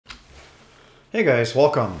Hey guys,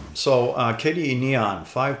 welcome. So KDE Neon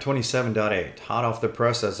 527.8, hot off the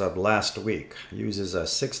press as of last week, uses a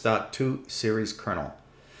 6.2 series kernel.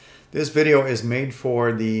 This video is made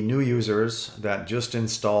for the new users that just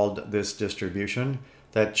installed this distribution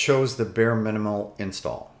that chose the bare minimal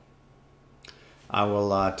install. I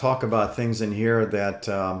will talk about things in here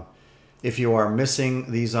that if you are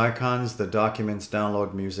missing these icons, the documents,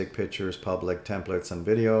 download, music, pictures, public, templates, and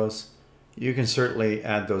videos, you can certainly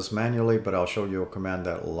add those manually, but I'll show you a command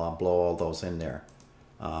that will blow all those in there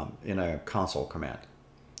in a console command.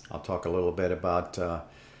 I'll talk a little bit about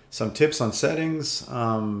some tips on settings,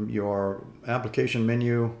 your application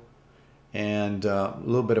menu, and a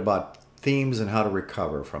little bit about themes and how to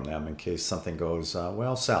recover from them in case something goes,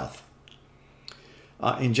 well, south.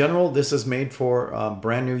 In general, this is made for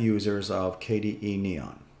brand new users of KDE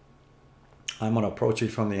Neon. I'm going to approach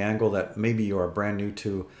it from the angle that maybe you are brand new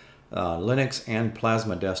to Linux and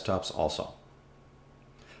Plasma desktops also.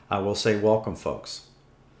 I will say welcome, folks.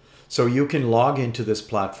 So you can log into this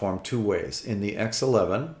platform two ways, in the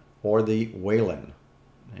X11 or the Wayland.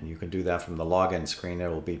 And you can do that from the login screen. It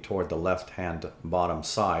will be toward the left-hand bottom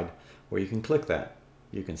side where you can click that.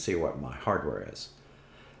 You can see what my hardware is.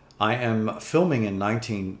 I am filming in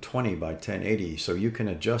 1920 by 1080, so you can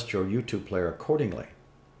adjust your YouTube player accordingly.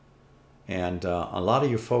 And a lot of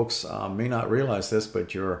you folks may not realize this,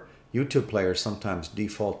 but your YouTube players sometimes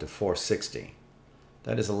default to 460.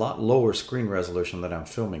 That is a lot lower screen resolution than I'm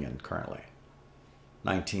filming in currently.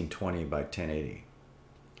 1920 by 1080.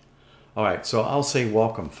 All right, so I'll say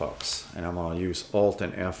welcome, folks, and I'm going to use Alt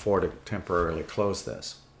and F4 to temporarily close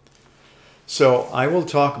this. So I will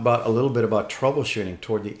talk about a little bit about troubleshooting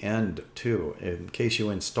toward the end too, in case you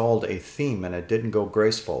installed a theme and it didn't go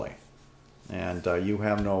gracefully, and you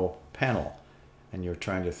have no panel, and you're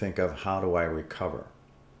trying to think of how do I recover.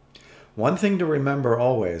 One thing to remember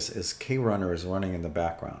always is KRunner is running in the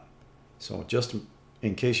background. So just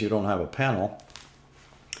in case you don't have a panel,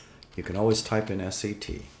 you can always type in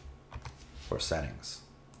SCT for settings.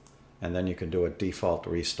 And then you can do a default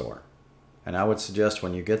restore. And I would suggest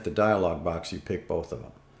when you get the dialog box, you pick both of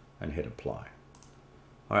them and hit apply.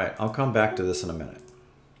 All right, I'll come back to this in a minute.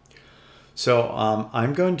 So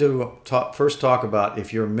I'm going to first talk about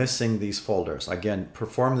if you're missing these folders. Again,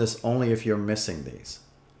 perform this only if you're missing these,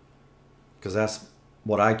 because that's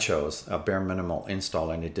what I chose, a bare minimal install,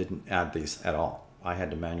 and it didn't add these at all. I had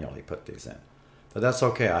to manually put these in. But that's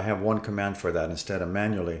okay, I have one command for that instead of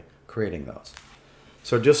manually creating those.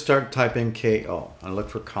 So just start typing KO and look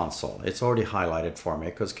for console. It's already highlighted for me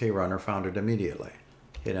because KRunner found it immediately.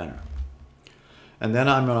 Hit enter. And then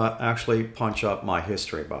I'm going to actually punch up my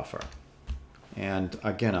history buffer. And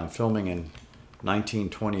again, I'm filming in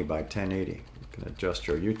 1920 by 1080. You can adjust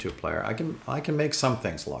your YouTube player. I can make some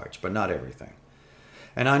things large, but not everything.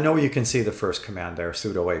 And I know you can see the first command there,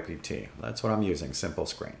 sudo apt. That's what I'm using, simple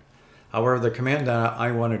screen. However, the command that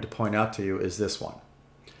I wanted to point out to you is this one.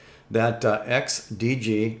 That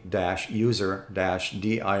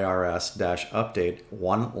xdg-user-dirs-update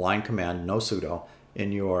one-line command, no sudo,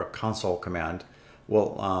 in your console command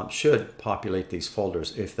will should populate these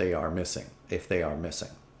folders if they are missing. If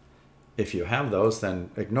you have those,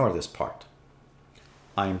 then ignore this part.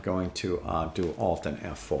 I'm going to do Alt and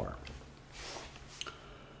F4.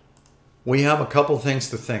 We have a couple things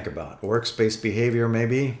to think about. Workspace behavior,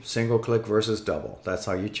 maybe single click versus double. That's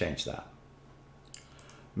how you change that.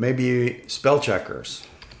 Maybe spell checkers.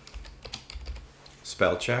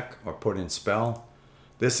 Spell check or put in spell.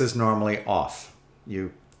 This is normally off.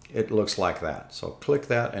 It looks like that. So click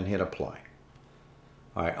that and hit apply.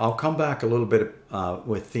 All right, I'll come back a little bit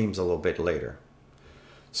with themes a little bit later.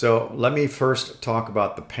 So let me first talk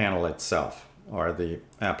about the panel itself, or the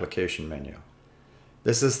application menu.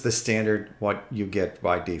 This is the standard, what you get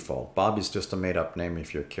by default. Bobby's just a made-up name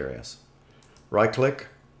if you're curious. Right-click,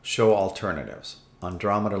 show alternatives.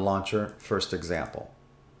 Andromeda Launcher, first example.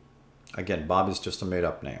 Again, Bobby's just a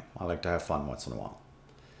made-up name. I like to have fun once in a while.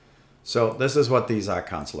 So this is what these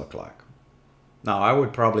icons look like. Now I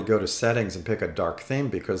would probably go to settings and pick a dark theme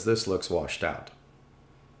because this looks washed out.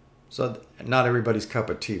 So not everybody's cup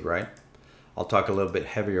of tea, right? I'll talk a little bit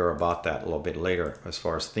heavier about that a little bit later as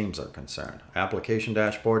far as themes are concerned. Application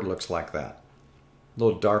dashboard looks like that. A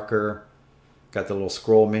little darker. Got the little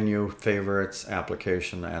scroll menu, favorites,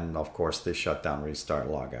 application, and of course the shutdown, restart,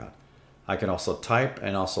 logout. I can also type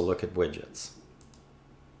and also look at widgets.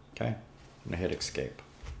 Okay, I'm gonna hit escape.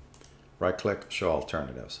 Right click, show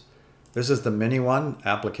alternatives. This is the mini one,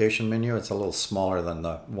 application menu. It's a little smaller than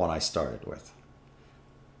the one I started with.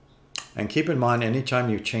 And keep in mind, anytime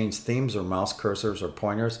you change themes or mouse cursors or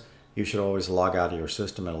pointers, you should always log out of your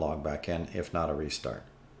system and log back in, if not a restart.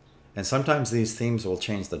 And sometimes these themes will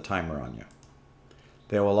change the timer on you.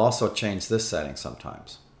 They will also change this setting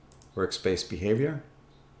sometimes. Workspace behavior.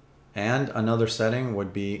 And another setting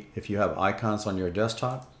would be if you have icons on your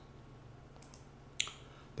desktop,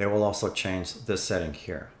 they will also change this setting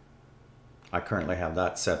here. I currently have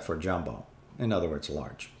that set for jumbo, in other words,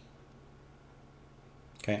 large.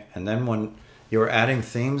 Okay, and then when you're adding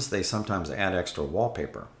themes, they sometimes add extra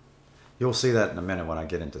wallpaper. You'll see that in a minute when I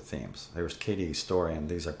get into themes. There's KDE Story, and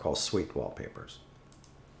these are called suite wallpapers.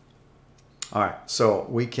 All right, so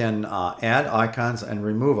we can add icons and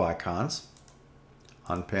remove icons.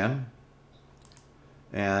 Unpin.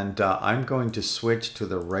 And I'm going to switch to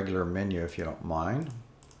the regular menu if you don't mind.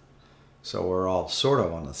 So we're all sort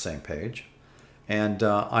of on the same page. And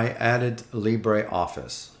I added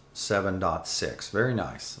LibreOffice 7.6. Very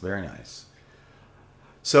nice, very nice.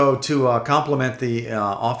 So to complement the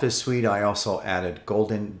Office suite, I also added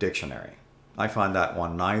Golden Dictionary. I find that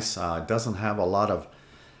one nice. It doesn't have a lot of,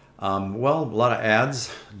 well, a lot of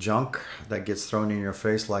ads, junk that gets thrown in your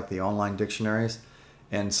face like the online dictionaries.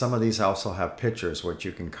 And some of these also have pictures which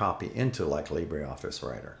you can copy into like LibreOffice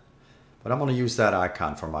Writer. But I'm going to use that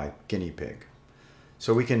icon for my guinea pig.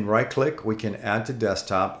 So we can right click, we can add to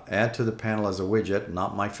desktop, add to the panel as a widget,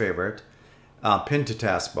 not my favorite. Pin to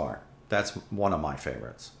taskbar, that's one of my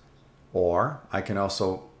favorites. Or I can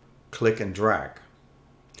also click and drag.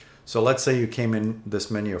 So let's say you came in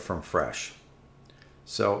this menu from fresh.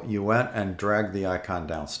 So you went and dragged the icon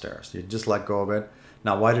downstairs. You just let go of it.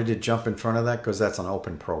 Now, why did it jump in front of that? Because that's an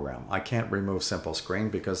open program. I can't remove simple screen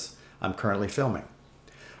because I'm currently filming.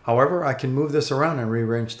 However, I can move this around and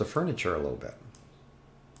rearrange the furniture a little bit.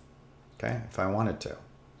 Okay, if I wanted to.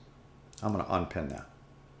 I'm going to unpin that.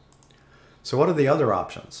 So what are the other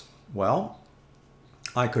options? Well,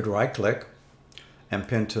 I could right click and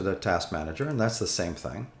pin to the task manager, and that's the same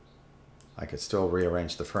thing. I could still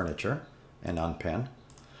rearrange the furniture and unpin.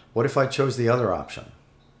 What if I chose the other option?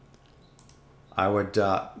 I would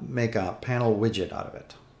make a panel widget out of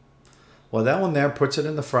it. Well, that one there puts it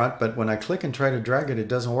in the front, but when I click and try to drag it, it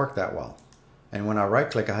doesn't work that well. And when I right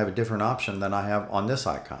click, I have a different option than I have on this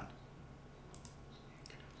icon.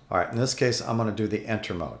 All right, in this case, I'm going to do the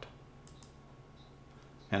enter mode.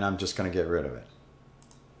 And I'm just going to get rid of it.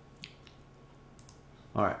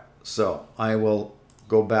 All right, so I will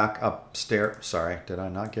go back upstairs. Sorry, did I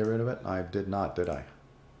not get rid of it? I did not, did I?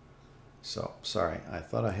 So, sorry, I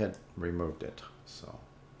thought I had removed it. So,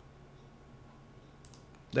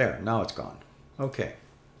 there, now it's gone. Okay.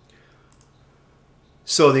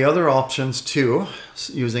 So the other options too,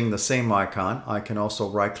 using the same icon, I can also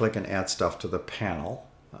right click and add stuff to the panel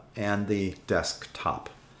and the desktop.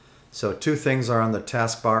 So two things are on the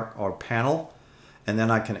taskbar or panel, and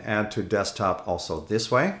then I can add to desktop also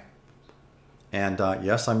this way. And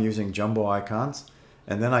yes, I'm using jumbo icons.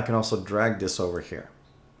 And then I can also drag this over here.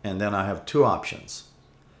 And then I have two options.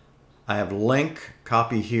 I have link,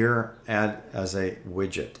 copy here, add as a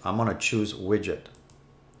widget. I'm going to choose widget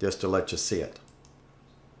just to let you see it.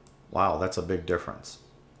 Wow, that's a big difference.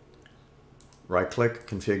 Right click,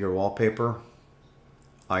 configure wallpaper,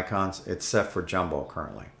 icons. It's set for jumbo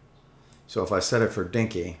currently. So if I set it for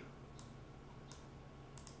dinky,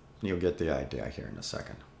 you'll get the idea here in a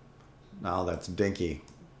second. Now that's dinky,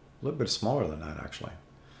 a little bit smaller than that actually.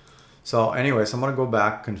 So anyways, I'm going to go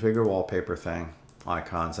back, configure wallpaper thing,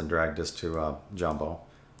 icons, and drag this to jumbo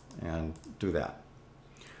and do that.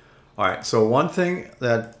 All right, so one thing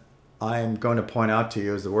that I'm going to point out to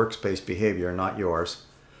you is the workspace behavior, not yours,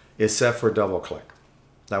 is set for double click.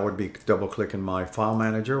 That would be double click in my file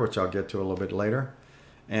manager, which I'll get to a little bit later.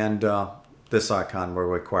 And this icon will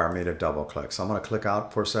require me to double click. So I'm going to click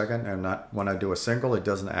out for a second, and when I do a single, it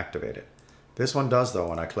doesn't activate it. This one does though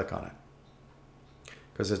when I click on it,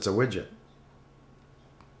 because it's a widget.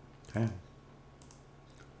 Okay.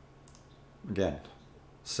 Again,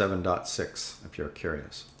 7.6 if you're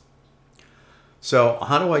curious. So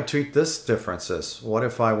how do I treat this differences? What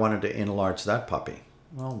if I wanted to enlarge that puppy?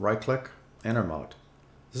 Well, right click, enter mode.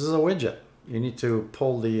 This is a widget. You need to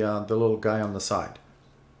pull the little guy on the side.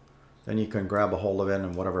 Then you can grab a hold of it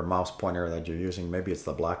and whatever mouse pointer that you're using, maybe it's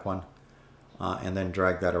the black one, and then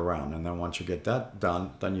drag that around. And then once you get that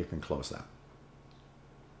done, then you can close that.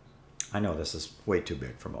 I know this is way too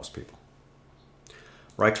big for most people.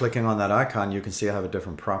 Right clicking on that icon, you can see I have a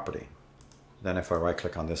different property than if I right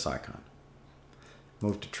click on this icon.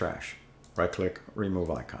 Move to trash. Right click, remove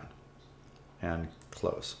icon, and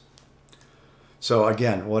close. So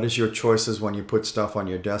again, what is your choices when you put stuff on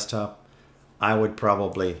your desktop? I would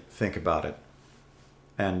probably think about it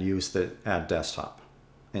and use the add desktop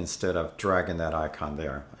instead of dragging that icon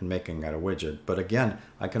there and making that a widget. But again,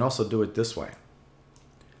 I can also do it this way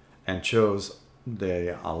and chose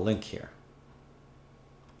the link here.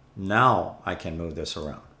 Now I can move this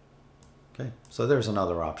around. Okay, so there's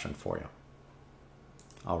another option for you.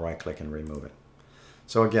 I'll right click and remove it.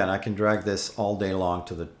 So again, I can drag this all day long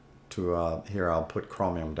to here. I'll put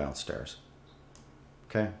Chromium downstairs.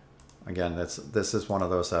 Okay, again, this is one of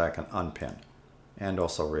those that I can unpin and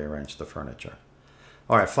also rearrange the furniture.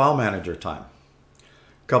 All right, file manager time.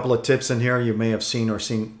 A couple of tips in here you may have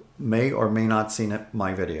seen may or may not seen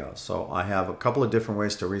my videos. So I have a couple of different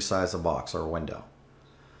ways to resize a box or a window.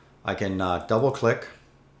 I can double click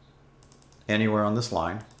anywhere on this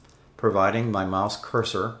line, providing my mouse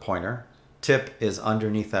cursor pointer tip is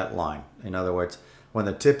underneath that line. In other words, when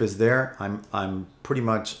the tip is there, I'm pretty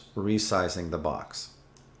much resizing the box.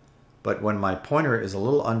 But when my pointer is a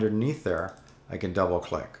little underneath there, I can double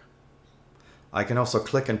click. I can also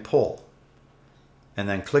click and pull, and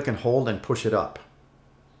then click and hold and push it up.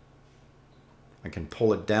 I can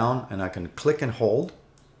pull it down, and I can click and hold,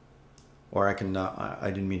 or I can, I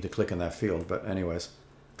didn't mean to click in that field, but anyways,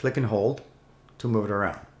 click and hold to move it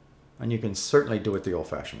around. And you can certainly do it the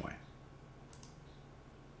old-fashioned way.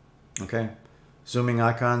 Okay, zooming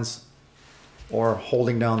icons, or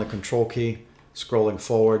holding down the control key, scrolling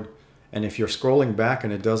forward. And if you're scrolling back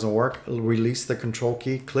and it doesn't work, release the control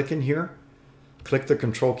key, click in here, click the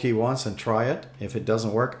control key once and try it. If it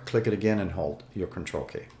doesn't work, click it again and hold your control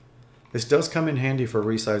key. This does come in handy for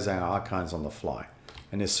resizing icons on the fly.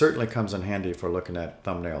 And it certainly comes in handy for looking at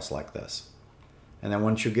thumbnails like this. And then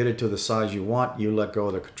once you get it to the size you want, you let go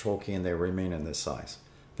of the control key and they remain in this size.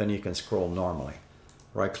 Then you can scroll normally.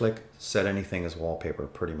 Right click, set anything as wallpaper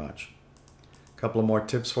pretty much. A couple of more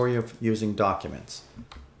tips for you using documents.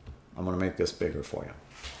 I'm going to make this bigger for you.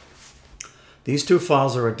 These two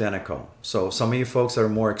files are identical. So some of you folks that are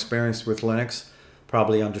more experienced with Linux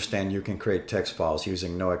probably understand you can create text files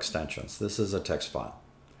using no extensions. This is a text file.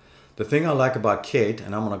 The thing I like about Kate,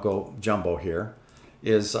 and I'm going to go jumbo here,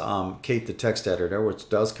 is Kate the text editor, which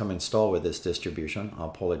does come installed with this distribution. I'll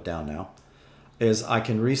pull it down now. Is I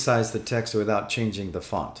can resize the text without changing the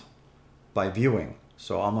font by viewing.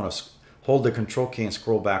 So I'm going to hold the control key and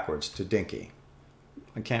scroll backwards to Dinky.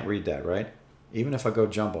 I can't read that, right? Even if I go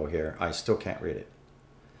jumbo here, I still can't read it.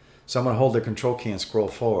 So I'm going to hold the control key and scroll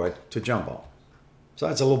forward to jumbo. So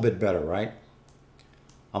that's a little bit better, right?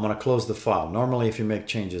 I'm going to close the file. Normally, if you make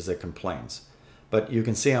changes, it complains. But you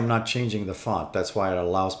can see I'm not changing the font. That's why it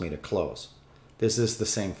allows me to close. This is the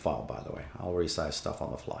same file, by the way. I'll resize stuff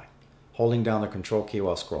on the fly. Holding down the control key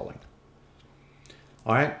while scrolling.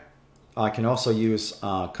 All right. I can also use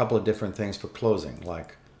a couple of different things for closing,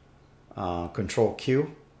 like Control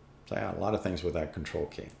Q. So yeah, a lot of things with that control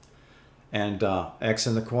key. And X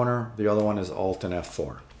in the corner. The other one is Alt and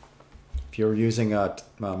F4. If you're using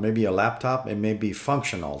maybe a laptop, it may be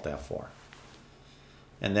Function Alt F4.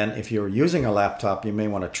 And then if you're using a laptop, you may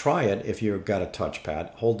want to try it if you've got a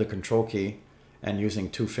touchpad. Hold the control key and using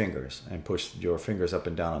 2 fingers and push your fingers up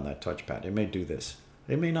and down on that touchpad. It may do this.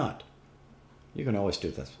 It may not. You can always do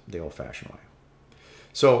this the old-fashioned way.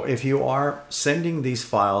 So if you are sending these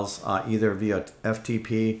files either via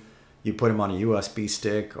FTP, you put them on a USB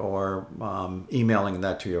stick, or emailing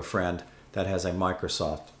that to your friend that has a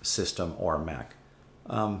Microsoft system or Mac.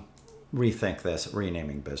 Rethink this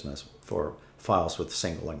renaming business for files with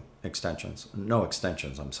single extensions. No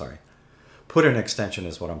extensions, I'm sorry. Put an extension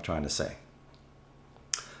is what I'm trying to say.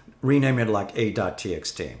 Rename it like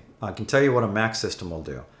a.txt. I can tell you what a Mac system will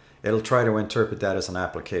do. It'll try to interpret that as an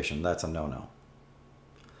application. That's a no-no.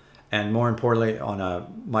 And more importantly, on a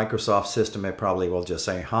Microsoft system, it probably will just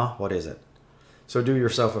say, huh, what is it? So do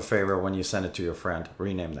yourself a favor when you send it to your friend,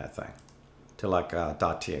 rename that thing to like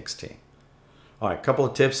 .txt. All right, couple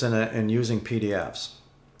of tips in using PDFs,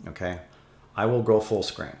 okay? I will go full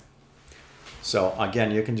screen. So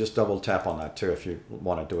again, you can just double tap on that too if you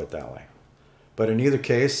want to do it that way. But in either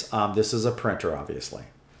case, this is a printer, obviously.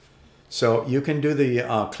 So you can do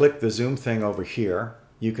the click the zoom thing over here.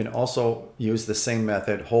 You can also use the same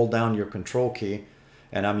method, hold down your control key,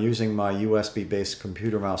 and I'm using my USB-based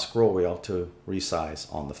computer mouse scroll wheel to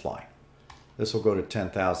resize on the fly. This will go to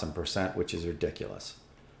 10,000%, which is ridiculous,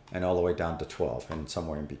 and all the way down to 12 and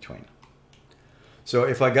somewhere in between. So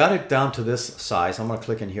if I got it down to this size, I'm going to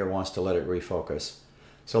click in here once to let it refocus.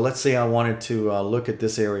 So let's say I wanted to look at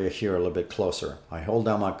this area here a little bit closer. I hold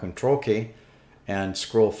down my control key and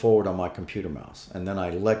scroll forward on my computer mouse, and then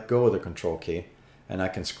I let go of the control key and I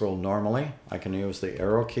can scroll normally. I can use the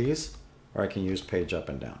arrow keys, or I can use page up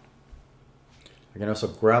and down. I can also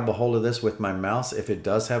grab a hold of this with my mouse if it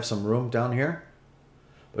does have some room down here,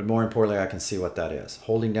 but more importantly, I can see what that is.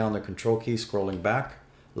 Holding down the control key, scrolling back,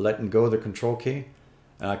 letting go of the control key,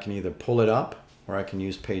 and I can either pull it up or I can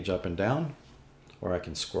use page up and down, or I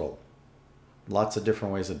can scroll. Lots of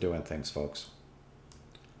different ways of doing things, folks.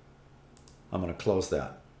 I'm going to close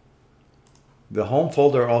that. The home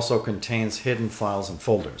folder also contains hidden files and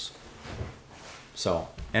folders. So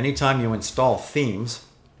anytime you install themes,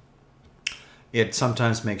 it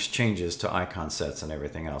sometimes makes changes to icon sets and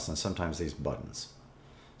everything else, and sometimes these buttons.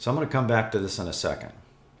 So I'm going to come back to this in a second.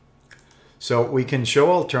 So we can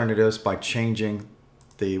show alternatives by changing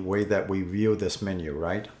the way that we view this menu,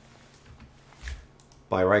 right?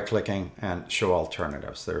 By right-clicking and show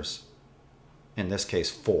alternatives. There's, in this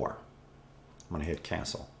case, 4. I'm going to hit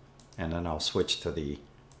cancel, and then I'll switch to the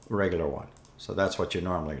regular one. So that's what you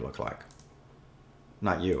normally look like.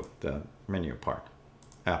 Not you, the menu part.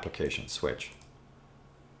 Application, switch.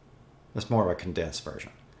 That's more of a condensed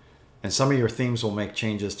version. And some of your themes will make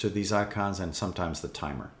changes to these icons and sometimes the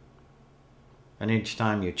timer. And each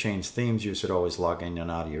time you change themes, you should always log in and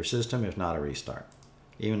out of your system, if not a restart.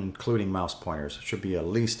 Even including mouse pointers, it should be at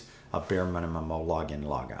least a bare minimum of login,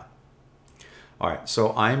 logout. All right,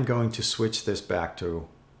 so I'm going to switch this back to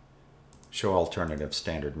show alternative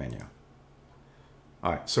standard menu.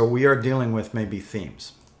 All right, so we are dealing with maybe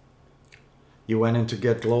themes. You went into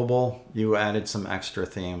Get Global, you added some extra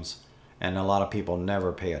themes, and a lot of people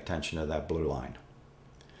never pay attention to that blue line.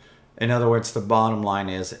 In other words, the bottom line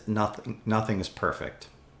is nothing is perfect.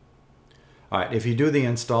 All right, if you do the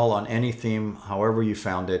install on any theme, however you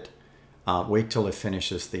found it, wait till it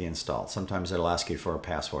finishes the install. Sometimes it'll ask you for a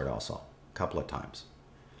password also, a couple of times.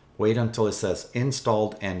 Wait until it says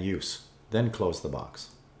installed and use, then close the box.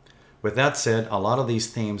 With that said, a lot of these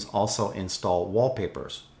themes also install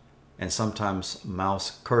wallpapers and sometimes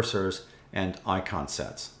mouse cursors and icon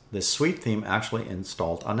sets. This Suite theme actually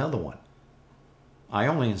installed another one. I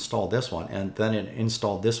only installed this one, and then it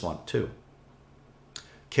installed this one too.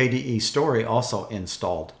 KDE Story also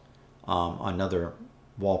installed another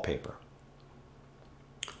wallpaper.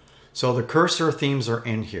 So the cursor themes are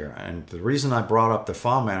in here, and the reason I brought up the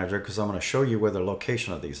file manager because I'm going to show you where the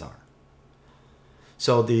location of these are.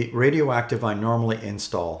 So the radioactive I normally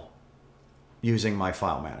install using my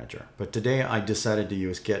file manager, but today I decided to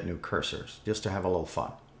use Get New Cursors just to have a little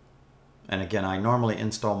fun. And again, I normally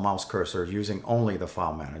install mouse cursors using only the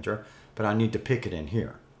file manager, but I need to pick it in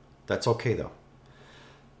here. That's okay though.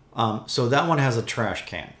 So that one has a trash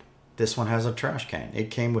can. This one has a trash can.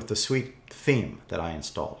 It came with the Suite theme that I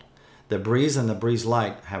installed. The Breeze and the Breeze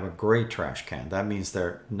Lite have a gray trash can. That means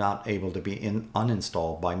they're not able to be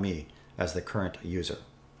uninstalled by me as the current user,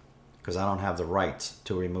 because I don't have the rights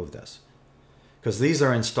to remove this. Because these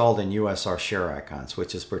are installed in USR share icons,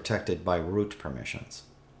 which is protected by root permissions.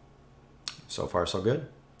 So far, so good.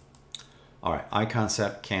 All right, icon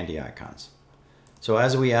set, candy icons. So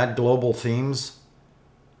as we add global themes,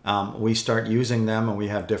 we start using them and we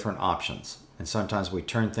have different options. And sometimes we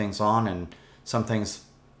turn things on and some things,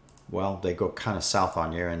 well, they go kind of south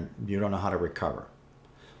on you and you don't know how to recover.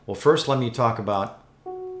 Well, first let me talk about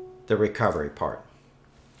the recovery part.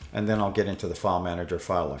 And then I'll get into the file manager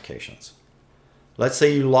file locations. Let's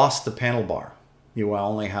say you lost the panel bar. You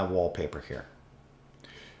only have wallpaper here.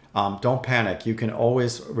 Don't panic. You can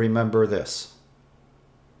always remember this.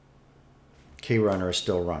 Keyrunner is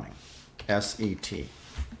still running. SET.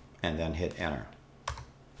 And then hit enter.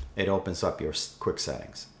 It opens up your quick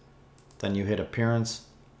settings. Then you hit appearance.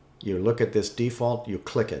 You look at this default. You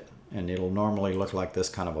click it. And it'll normally look like this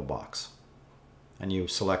kind of a box. And you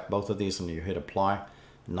select both of these and you hit apply.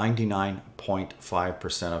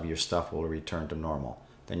 99.5% of your stuff will return to normal.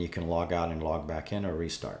 Then you can log out and log back in or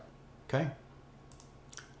restart. Okay?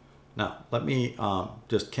 Now, let me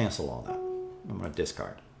just cancel all that. I'm going to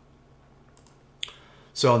discard.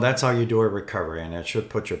 So that's how you do a recovery, and it should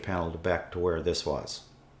put your panel back to where this was.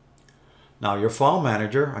 Now, your file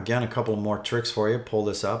manager, again, a couple more tricks for you. Pull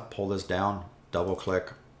this up, pull this down, double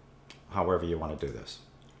click, however you want to do this.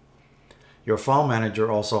 Your file manager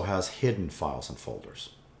also has hidden files and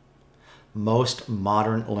folders. Most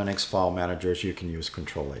modern Linux file managers, you can use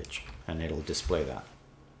Control-H, and it'll display that.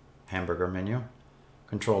 Hamburger menu.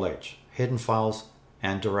 Control-H, hidden files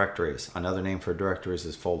and directories. Another name for directories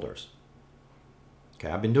is folders. Okay,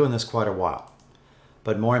 I've been doing this quite a while.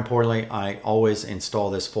 But more importantly, I always install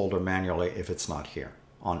this folder manually if it's not here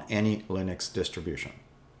on any Linux distribution.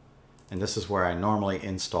 And this is where I normally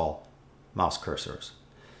install mouse cursors.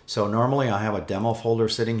 So normally I have a demo folder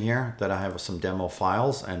sitting here that I have some demo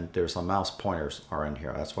files, and there's some mouse pointers are in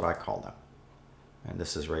here. That's what I call them. And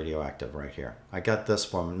this is radioactive right here. I got this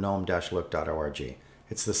from gnome-look.org.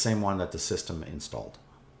 It's the same one that the system installed.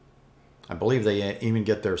 I believe they even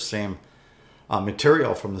get their same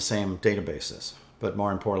material from the same databases. But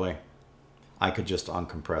more importantly, I could just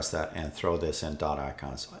uncompress that and throw this in dot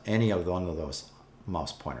icons, any of one of those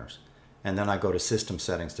mouse pointers. And then I go to system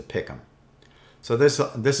settings to pick them. So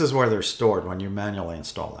this is where they're stored when you manually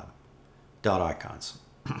install them, dot icons.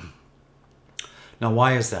 Now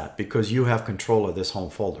why is that? Because you have control of this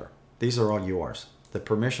home folder. These are all yours. The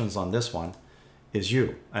permissions on this one is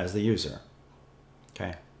you as the user.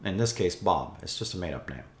 Okay, in this case Bob, it's just a made-up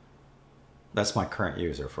name. That's my current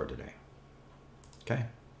user for today. Okay.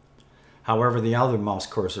 However, the other mouse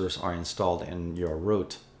cursors are installed in your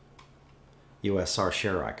root USR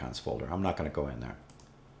share icons folder. I'm not going to go in there.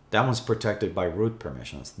 That one's protected by root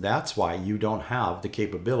permissions. That's why you don't have the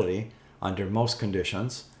capability under most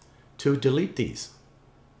conditions to delete these.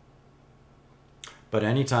 But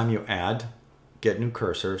anytime you add, get new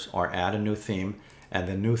cursors or add a new theme, and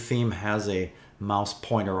the new theme has a mouse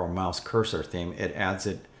pointer or mouse cursor theme, it adds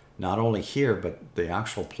it not only here, but the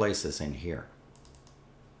actual place is in here.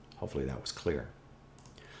 Hopefully that was clear.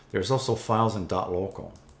 There's also files in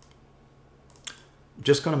 .local.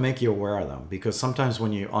 Just going to make you aware of them, because sometimes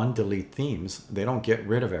when you undelete themes, they don't get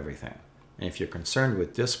rid of everything. And if you're concerned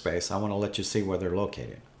with disk space, I want to let you see where they're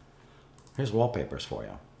located. Here's wallpapers for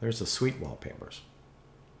you. There's the suite wallpapers.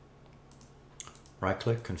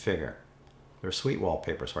 Right-click, configure. There's suite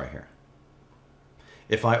wallpapers right here.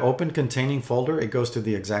 If I open containing folder, it goes to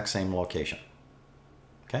the exact same location.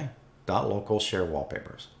 Okay, .local share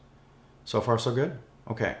wallpapers. So far, so good?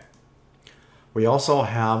 Okay. We also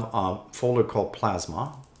have a folder called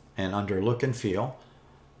Plasma, and under look and feel,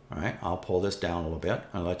 all right, I'll pull this down a little bit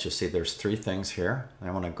and let you see there's three things here.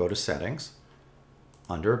 I want to go to settings.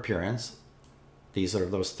 Under appearance, these are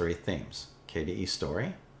those three themes: KDE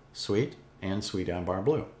Story, Suite, and Sweet Ambar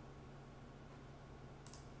Blue.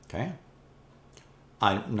 Okay.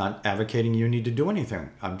 I'm not advocating you need to do anything.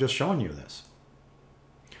 I'm just showing you this.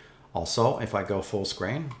 Also, if I go full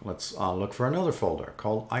screen, let's look for another folder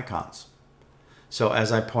called Icons. So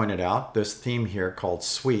as I pointed out, this theme here called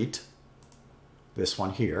Suite, this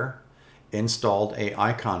one here, installed a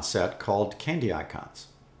icon set called Candy Icons.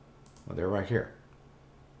 Well, they're right here.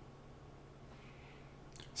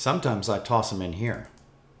 Sometimes I toss them in here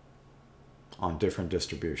on different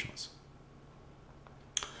distributions.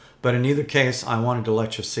 But in either case, I wanted to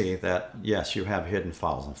let you see that, yes, you have hidden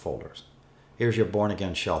files and folders. Here's your Born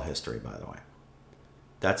Again shell history, by the way.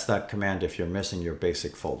 That's that command if you're missing your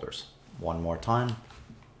basic folders. One more time,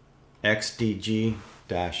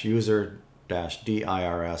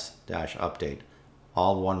 xdg-user-dirs-update.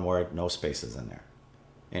 All one word, no spaces in there,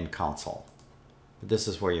 in Konsole. This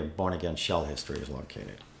is where your Born Again shell history is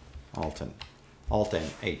located. Alt and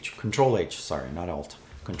H, Control H, sorry, not Alt,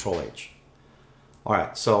 Control H. All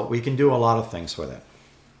right, so we can do a lot of things with it.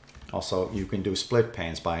 Also, you can do split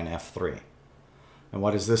panes by an F3. And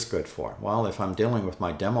what is this good for? Well, if I'm dealing with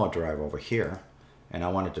my demo drive over here, and I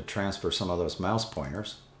wanted to transfer some of those mouse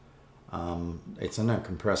pointers, it's in a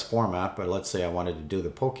compressed format, but let's say I wanted to do the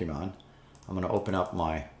Pokemon. I'm going to open up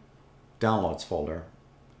my downloads folder,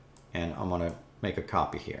 and I'm going to make a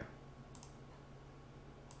copy here.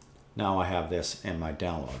 Now I have this in my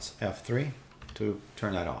downloads. F3 to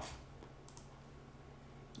turn that off.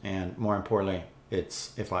 And more importantly,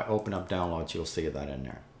 it's if I open up downloads, you'll see that in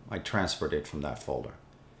there. I transferred it from that folder.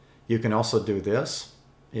 You can also do this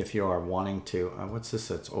if you are wanting to, what's this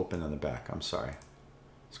that's open in the back? I'm sorry.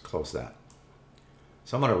 Let's close that.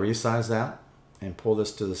 So I'm going to resize that and pull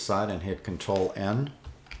this to the side and hit Control N.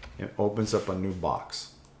 It opens up a new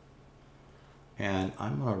box. And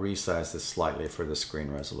I'm going to resize this slightly for the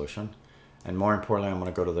screen resolution. And more importantly, I'm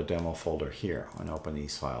going to go to the demo folder here and open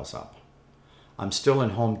these files up. I'm still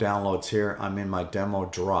in home downloads here. I'm in my demo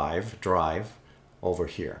drive over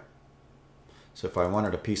here. So if I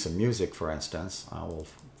wanted a piece of music, for instance, I will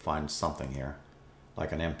find something here,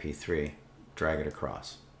 like an MP3, drag it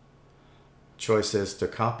across. Choice is to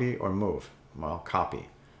copy or move. Well, copy.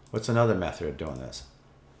 What's another method of doing this?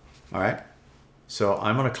 All right. So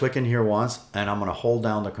I'm going to click in here once, and I'm going to hold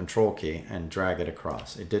down the control key and drag it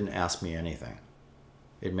across. It didn't ask me anything.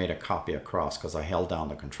 It made a copy across because I held down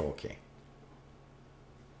the control key.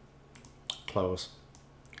 Close.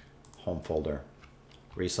 Home folder.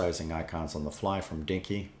 Resizing icons on the fly from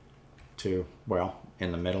dinky to, well,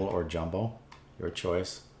 in the middle or jumbo. Your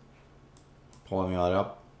choice. Pulling that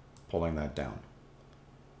up, pulling that down.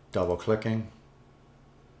 Double clicking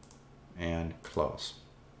and close.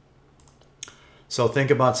 So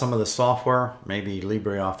think about some of the software. Maybe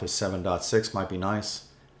LibreOffice 7.6 might be nice.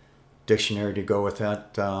 Dictionary to go with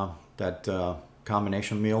that,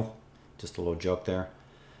 combination meal. Just a little joke there.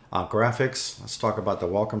 Graphics. Let's talk about the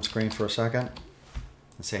welcome screen for a second.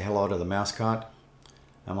 And say hello to the mascot.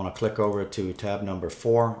 I'm going to click over to tab number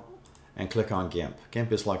 4 and click on GIMP.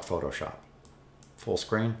 GIMP is like Photoshop. Full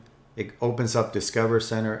screen. It opens up Discover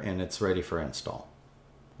Center and it's ready for install.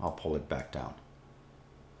 I'll pull it back down.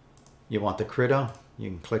 You want the Krita, you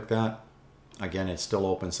can click that. Again, it still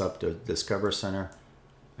opens up the Discover Center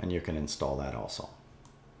and you can install that also.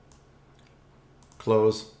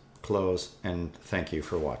 Close, close, and thank you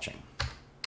for watching.